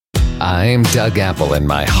I'm Doug Apple, and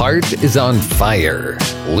my heart is on fire.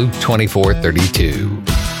 Luke 24:32.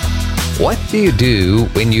 What do you do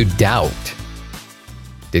when you doubt?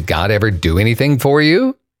 Did God ever do anything for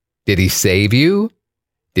you? Did he save you?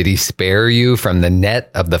 Did he spare you from the net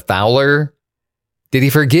of the fowler? Did he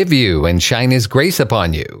forgive you and shine his grace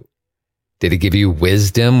upon you? Did he give you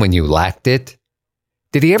wisdom when you lacked it?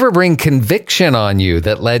 Did he ever bring conviction on you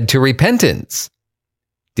that led to repentance?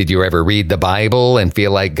 Did you ever read the Bible and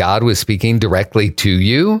feel like God was speaking directly to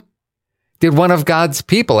you? Did one of God's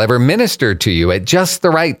people ever minister to you at just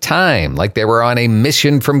the right time, like they were on a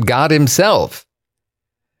mission from God himself?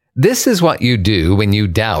 This is what you do when you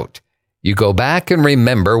doubt. You go back and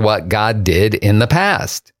remember what God did in the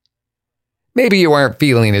past. Maybe you aren't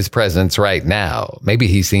feeling his presence right now. Maybe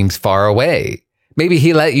he seems far away. Maybe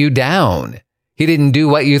he let you down. He didn't do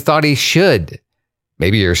what you thought he should.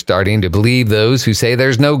 Maybe you're starting to believe those who say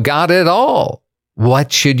there's no God at all.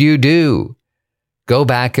 What should you do? Go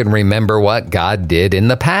back and remember what God did in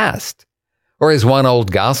the past. Or as one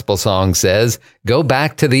old gospel song says, go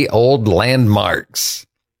back to the old landmarks.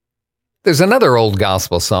 There's another old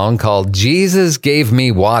gospel song called Jesus Gave Me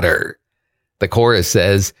Water. The chorus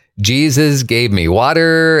says, Jesus gave me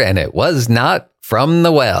water, and it was not from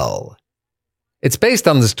the well. It's based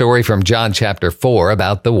on the story from John chapter 4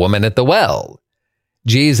 about the woman at the well.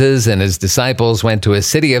 Jesus and his disciples went to a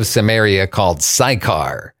city of Samaria called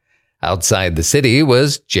Sychar. Outside the city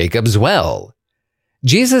was Jacob's well.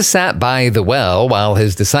 Jesus sat by the well while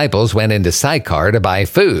his disciples went into Sychar to buy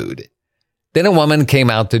food. Then a woman came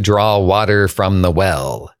out to draw water from the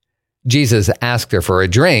well. Jesus asked her for a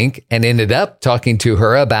drink and ended up talking to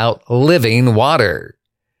her about living water.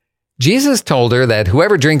 Jesus told her that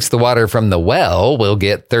whoever drinks the water from the well will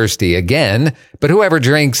get thirsty again, but whoever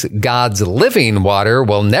drinks God's living water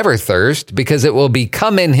will never thirst because it will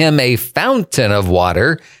become in him a fountain of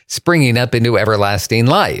water springing up into everlasting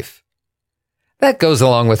life. That goes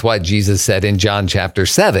along with what Jesus said in John chapter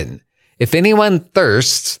 7. If anyone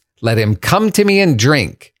thirsts, let him come to me and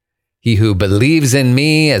drink. He who believes in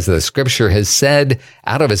me, as the scripture has said,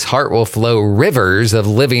 out of his heart will flow rivers of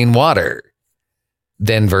living water.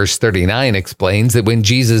 Then verse 39 explains that when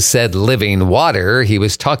Jesus said living water, he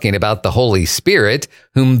was talking about the Holy Spirit,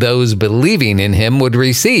 whom those believing in him would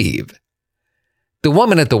receive. The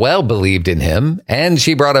woman at the well believed in him, and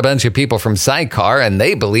she brought a bunch of people from Sychar, and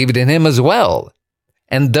they believed in him as well.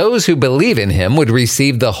 And those who believe in him would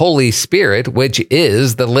receive the Holy Spirit, which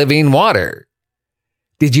is the living water.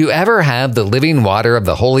 Did you ever have the living water of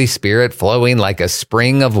the Holy Spirit flowing like a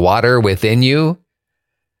spring of water within you?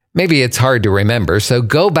 Maybe it's hard to remember, so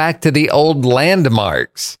go back to the old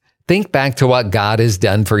landmarks. Think back to what God has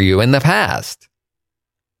done for you in the past.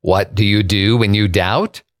 What do you do when you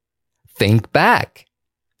doubt? Think back.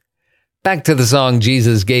 Back to the song,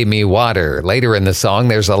 Jesus Gave Me Water. Later in the song,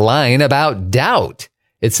 there's a line about doubt.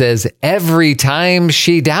 It says, every time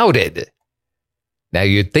she doubted. Now,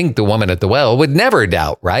 you'd think the woman at the well would never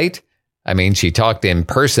doubt, right? I mean, she talked in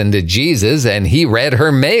person to Jesus and he read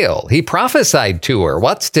her mail. He prophesied to her.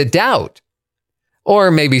 What's to doubt?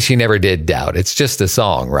 Or maybe she never did doubt. It's just a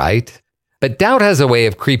song, right? But doubt has a way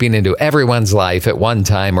of creeping into everyone's life at one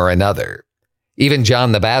time or another. Even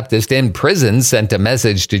John the Baptist in prison sent a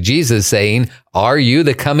message to Jesus saying, are you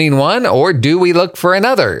the coming one, or do we look for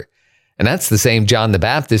another? And that's the same John the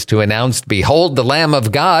Baptist who announced, behold the Lamb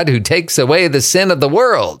of God who takes away the sin of the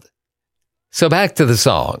world. So back to the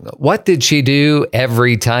song. What did she do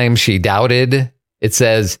every time she doubted? It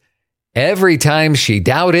says, every time she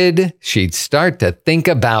doubted, she'd start to think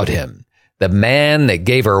about him, the man that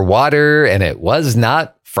gave her water, and it was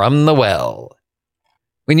not from the well.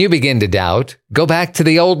 When you begin to doubt, go back to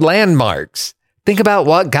the old landmarks. Think about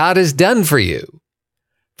what God has done for you.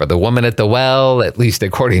 For the woman at the well, at least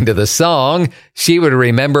according to the song, she would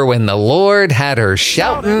remember when the Lord had her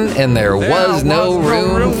shouting and there was no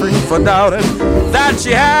room for doubting that she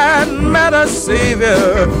had met a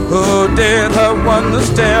Savior who did her wonders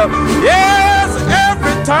tell. Yes,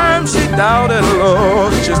 every time she doubted,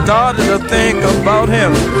 Lord, she started to think about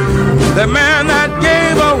him, the man that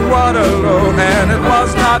gave her water, Lord, and it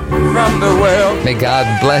was not from the well. May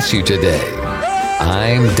God bless you today.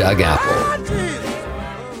 I'm Doug Apple.